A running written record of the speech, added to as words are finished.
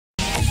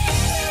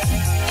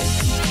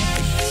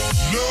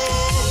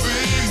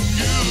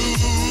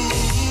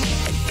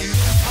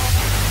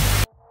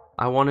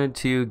I wanted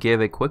to give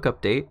a quick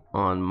update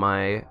on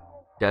my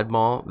Dead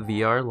Mall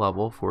VR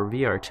level for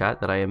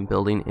VRChat that I am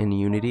building in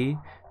Unity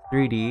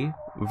 3D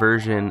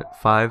version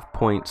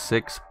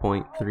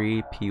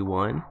 5.6.3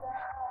 P1,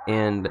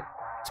 and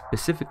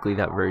specifically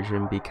that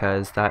version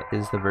because that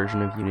is the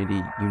version of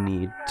Unity you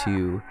need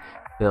to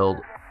build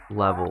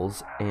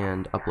levels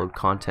and upload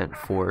content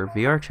for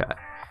VRChat.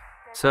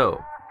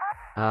 So,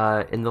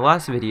 in the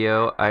last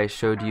video I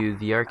showed you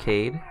the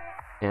arcade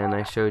and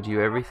I showed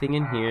you everything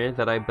in here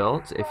that I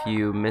built. If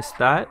you missed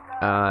that,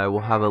 I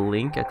will have a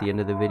link at the end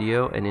of the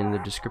video and in the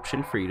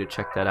description for you to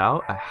check that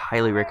out. I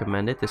highly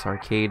recommend it. This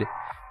arcade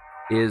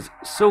is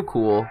so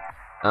cool.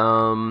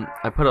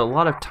 I put a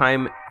lot of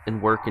time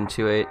and work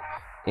into it,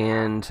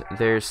 and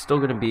there's still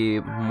going to be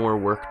more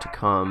work to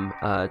come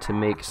to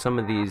make some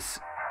of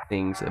these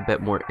things a bit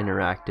more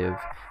interactive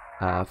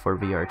for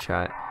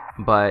VRChat.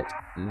 But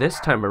this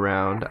time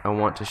around, I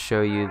want to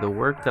show you the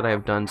work that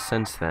I've done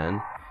since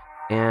then.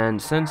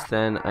 And since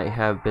then, I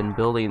have been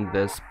building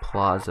this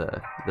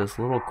plaza, this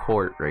little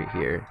court right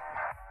here.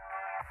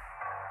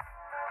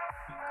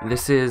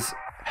 This is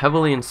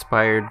heavily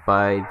inspired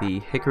by the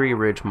Hickory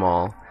Ridge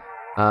Mall.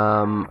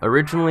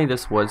 Originally,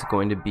 this was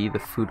going to be the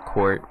food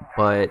court,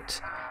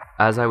 but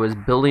as I was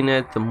building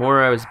it, the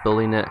more I was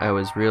building it, I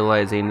was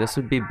realizing this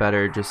would be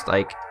better just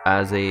like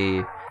as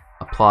a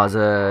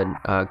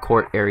plaza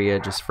court area,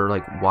 just for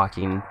like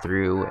walking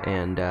through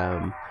and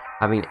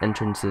having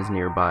entrances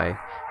nearby.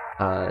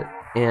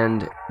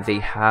 And they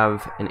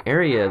have an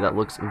area that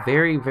looks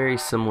very, very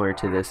similar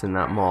to this in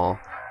that mall.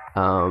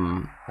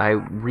 I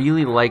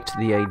really liked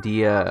the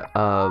idea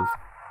of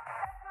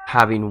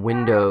having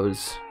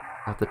windows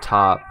at the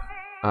top,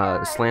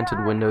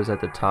 slanted windows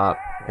at the top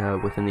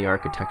within the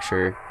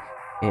architecture,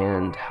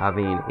 and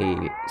having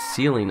a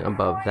ceiling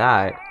above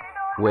that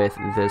with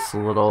this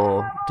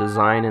little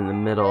design in the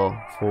middle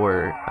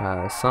for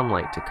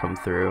sunlight to come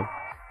through,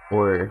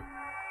 or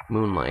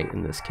moonlight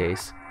in this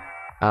case.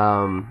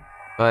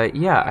 But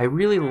yeah, I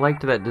really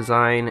liked that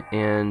design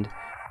and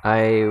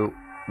I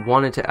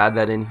wanted to add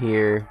that in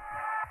here.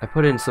 I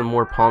put in some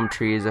more palm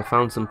trees. I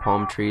found some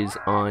palm trees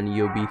on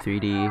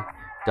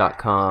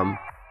yob3d.com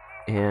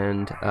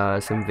and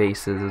some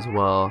vases as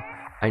well.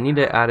 I need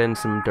to add in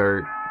some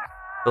dirt,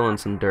 fill in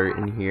some dirt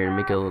in here and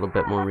make it a little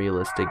bit more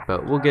realistic,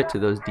 but we'll get to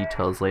those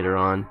details later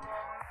on.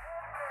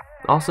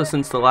 Also,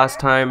 since the last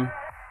time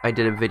I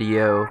did a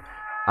video,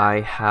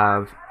 I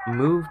have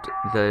moved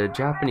the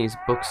Japanese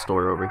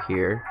bookstore over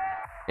here,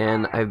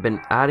 and I've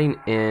been adding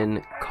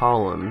in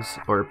columns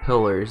or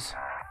pillars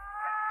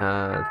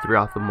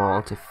throughout the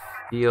mall to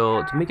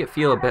make it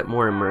feel a bit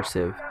more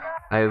immersive.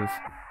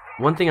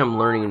 One thing I'm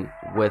learning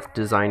with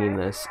designing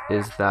this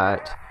is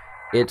that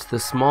it's the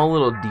small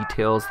little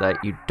details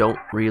that you don't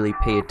really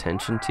pay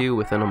attention to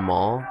within a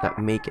mall that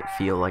make it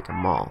feel like a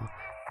mall.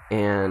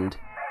 And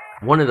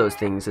one of those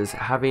things is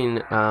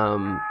having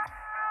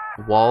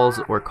walls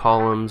or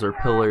columns or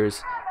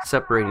pillars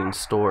separating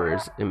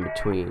stores in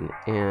between,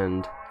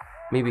 and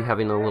maybe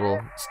having a little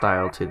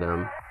style to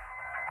them.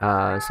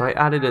 So I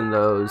added in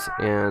those,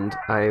 and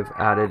I've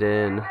added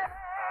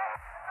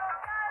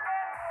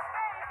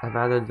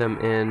them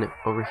in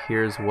over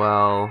here as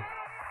well,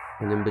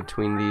 and in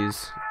between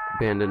these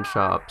abandoned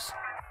shops.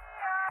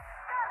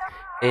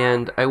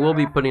 And I will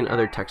be putting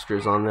other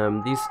textures on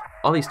them.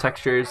 All these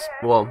textures,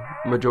 well,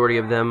 majority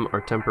of them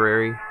are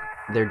temporary.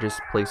 They're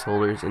just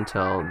placeholders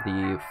until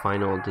the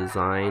final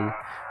design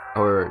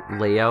or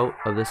layout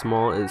of this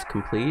mall is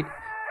complete.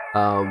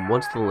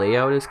 Once the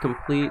layout is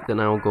complete, then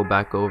I will go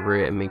back over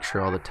it and make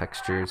sure all the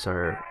textures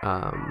are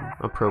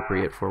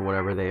appropriate for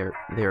whatever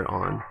they're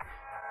on.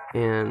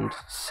 And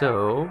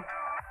so,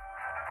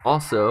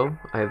 also,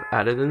 I've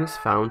added in this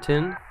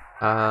fountain.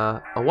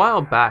 A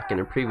while back in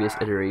a previous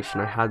iteration,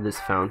 I had this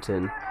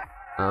fountain.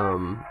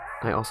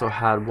 I also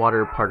had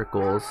water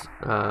particles,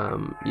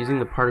 using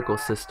the particle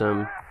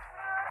system,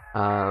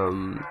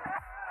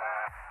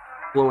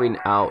 flowing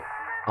out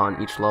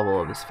on each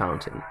level of this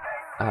fountain.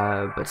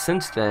 But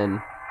since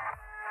then,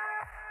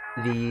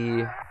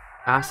 the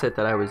asset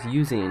that I was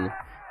using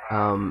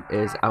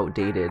is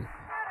outdated,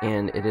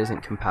 and it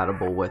isn't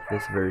compatible with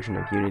this version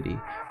of Unity.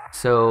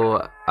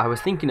 So I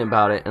was thinking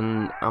about it,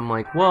 and I'm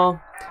like, well,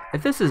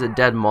 if this is a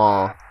dead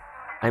mall,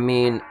 I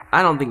mean,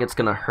 I don't think it's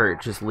gonna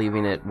hurt just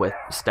leaving it with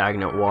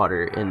stagnant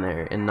water in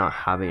there and not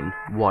having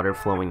water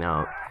flowing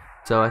out.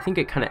 So I think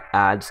it kind of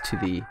adds to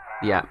the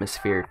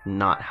atmosphere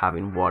not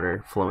having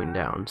water flowing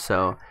down.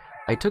 So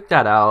I took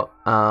that out.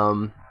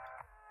 Who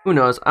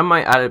knows, I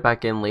might add it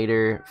back in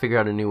later, figure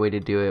out a new way to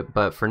do it,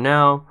 but for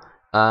now,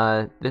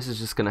 this is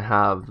just gonna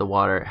have the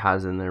water it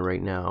has in there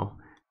right now.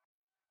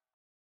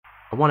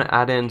 I want to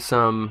add in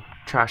some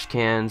trash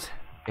cans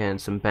and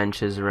some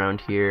benches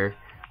around here.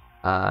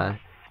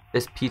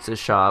 This pizza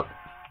shop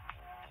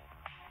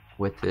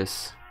with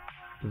this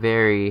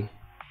very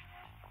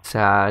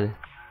sad,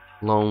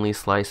 lonely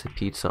slice of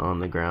pizza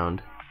on the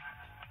ground.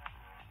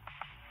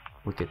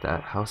 Look at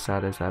that. How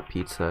sad is that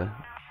pizza?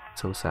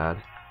 So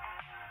sad.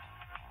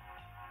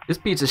 this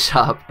pizza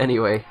shop,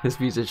 anyway, this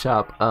pizza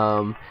shop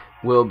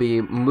will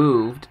be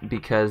moved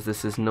because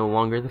this is no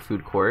longer the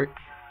food court.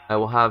 I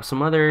will have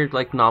some other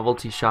like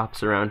novelty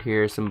shops around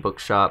here, some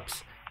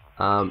bookshops,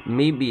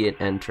 maybe an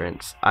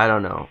entrance. I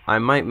don't know. I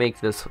might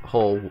make this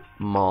whole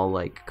mall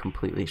like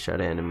completely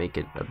shut in and make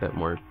it a bit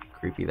more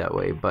creepy that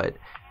way. But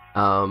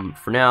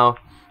for now,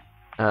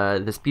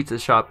 this pizza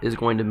shop is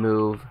going to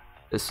move.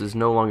 This is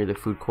no longer the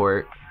food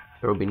court.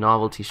 There will be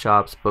novelty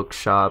shops,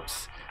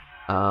 bookshops,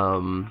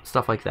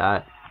 stuff like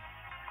that.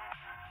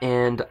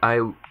 And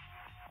I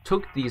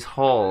took these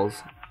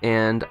halls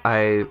and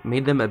I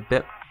made them a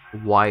bit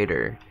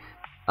wider.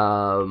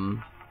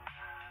 You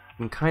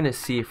can kind of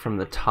see from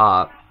the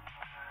top,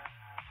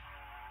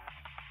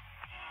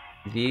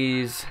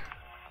 these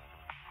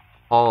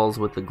halls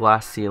with the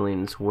glass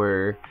ceilings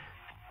were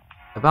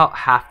about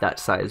half that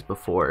size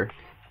before,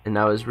 and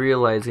I was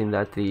realizing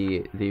that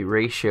the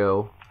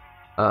ratio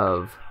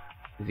of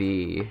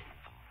the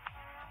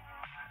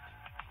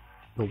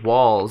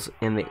walls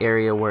in the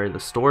area where the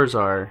stores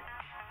are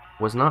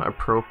was not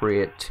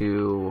appropriate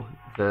to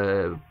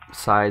the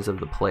size of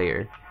the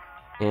player,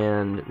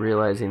 and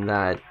realizing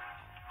that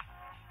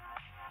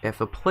if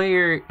a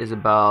player is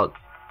about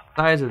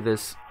the size of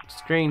this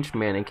strange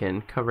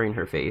mannequin covering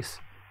her face,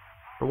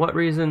 for what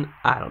reason,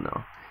 I don't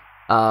know.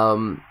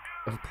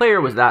 If a player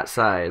was that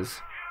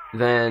size,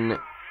 then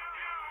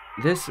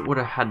this would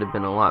have had to have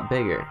been a lot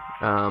bigger.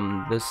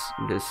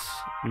 This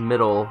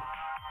middle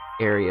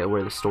area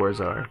where the stores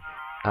are.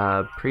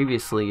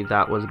 Previously,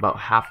 that was about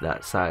half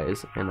that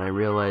size, and I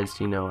realized,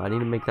 you know, I need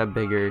to make that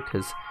bigger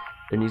because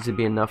there needs to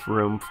be enough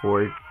room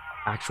for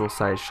actual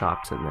size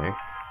shops in there.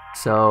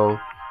 So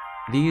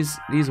these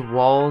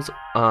walls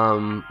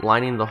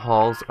lining the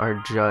halls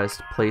are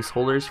just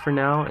placeholders for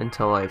now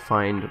until I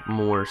find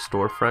more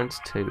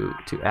storefronts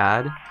to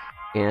add,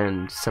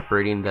 and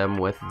separating them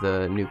with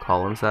the new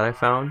columns that I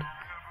found.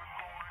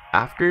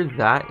 After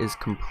that is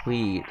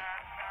complete,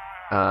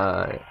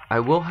 I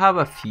will have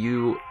a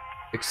few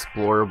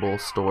explorable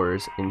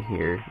stores in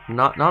here.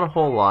 Not a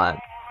whole lot.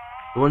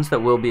 The ones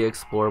that will be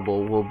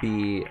explorable will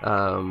be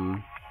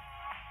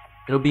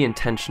it'll be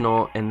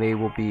intentional, and they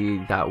will be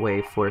that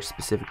way for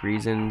specific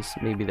reasons.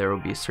 Maybe there will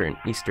be certain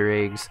Easter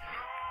eggs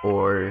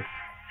or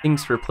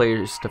things for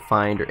players to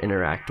find or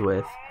interact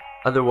with.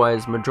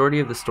 Otherwise, majority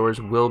of the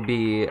stores will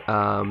be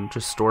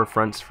just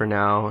storefronts for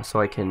now, so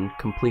I can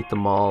complete the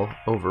mall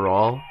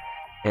overall.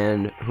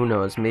 And who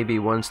knows, maybe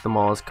once the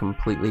mall is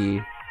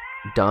completely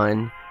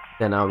done,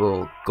 then I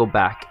will go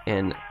back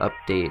and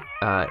update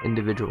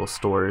individual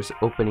stores,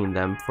 opening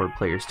them for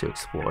players to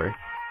explore.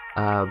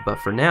 But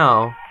for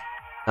now,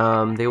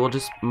 they will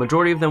just,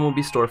 majority of them will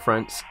be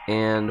storefronts,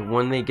 and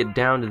when they get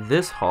down to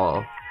this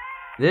hall,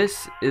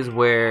 this is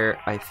where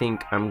I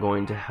think I'm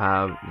going to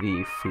have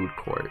the food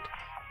court.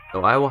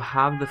 So I will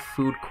have the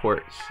food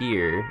court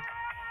here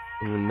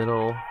in the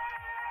middle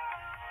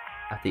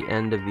at the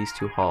end of these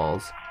two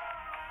halls.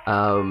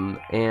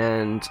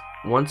 And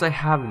once I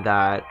have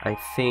that, I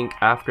think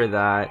after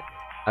that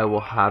I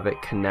will have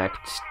it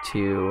connect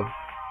to,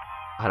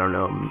 I don't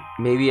know,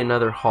 maybe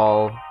another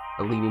hall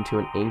leading to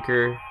an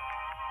anchor,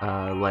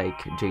 like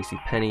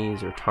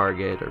JCPenney's or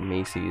Target or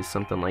Macy's,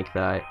 something like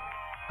that.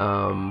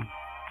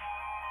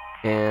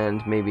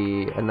 And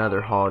maybe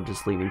another hall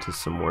just leading to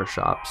some more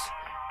shops.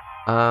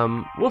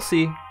 We'll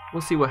see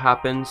what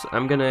happens.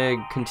 I'm gonna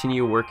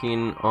continue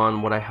working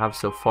on what I have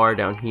so far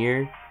down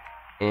here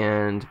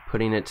and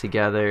putting it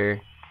together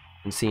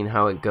and seeing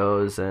how it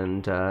goes,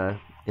 and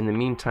in the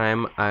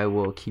meantime I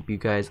will keep you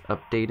guys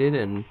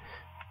updated and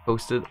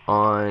posted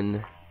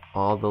on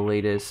all the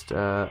latest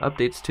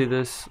updates to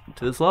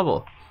this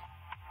level.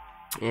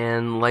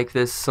 And like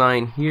this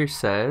sign here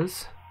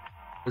says,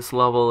 this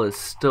level is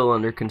still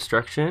under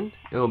construction.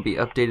 It will be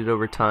updated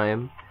over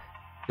time.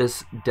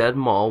 This Dead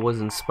Mall was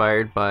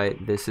inspired by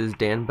This Is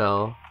Dan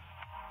Bell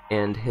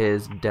and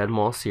his Dead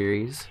Mall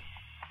series.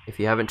 If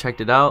you haven't checked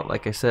it out,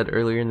 like I said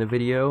earlier in the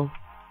video,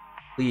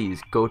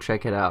 please go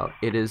check it out.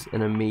 It is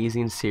an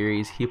amazing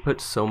series. He put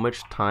so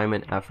much time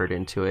and effort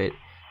into it.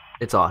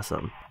 It's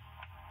awesome.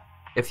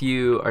 If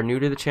you are new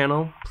to the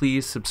channel,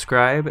 please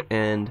subscribe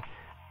and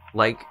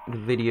like the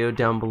video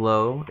down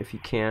below if you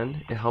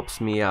can. It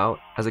helps me out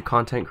as a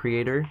content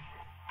creator.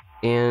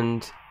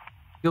 And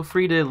feel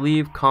free to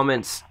leave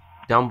comments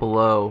down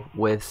below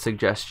with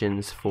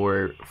suggestions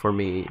for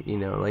me, you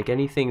know, like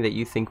anything that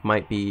you think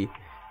might be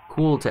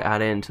cool to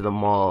add into the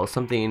mall,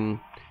 something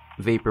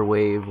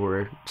Vaporwave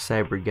or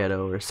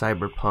Cyberghetto or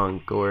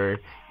Cyberpunk, or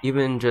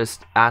even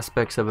just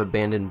aspects of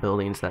abandoned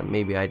buildings that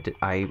maybe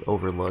I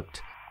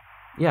overlooked.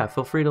 Yeah,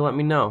 feel free to let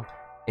me know,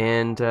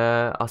 and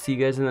I'll see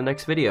you guys in the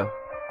next video.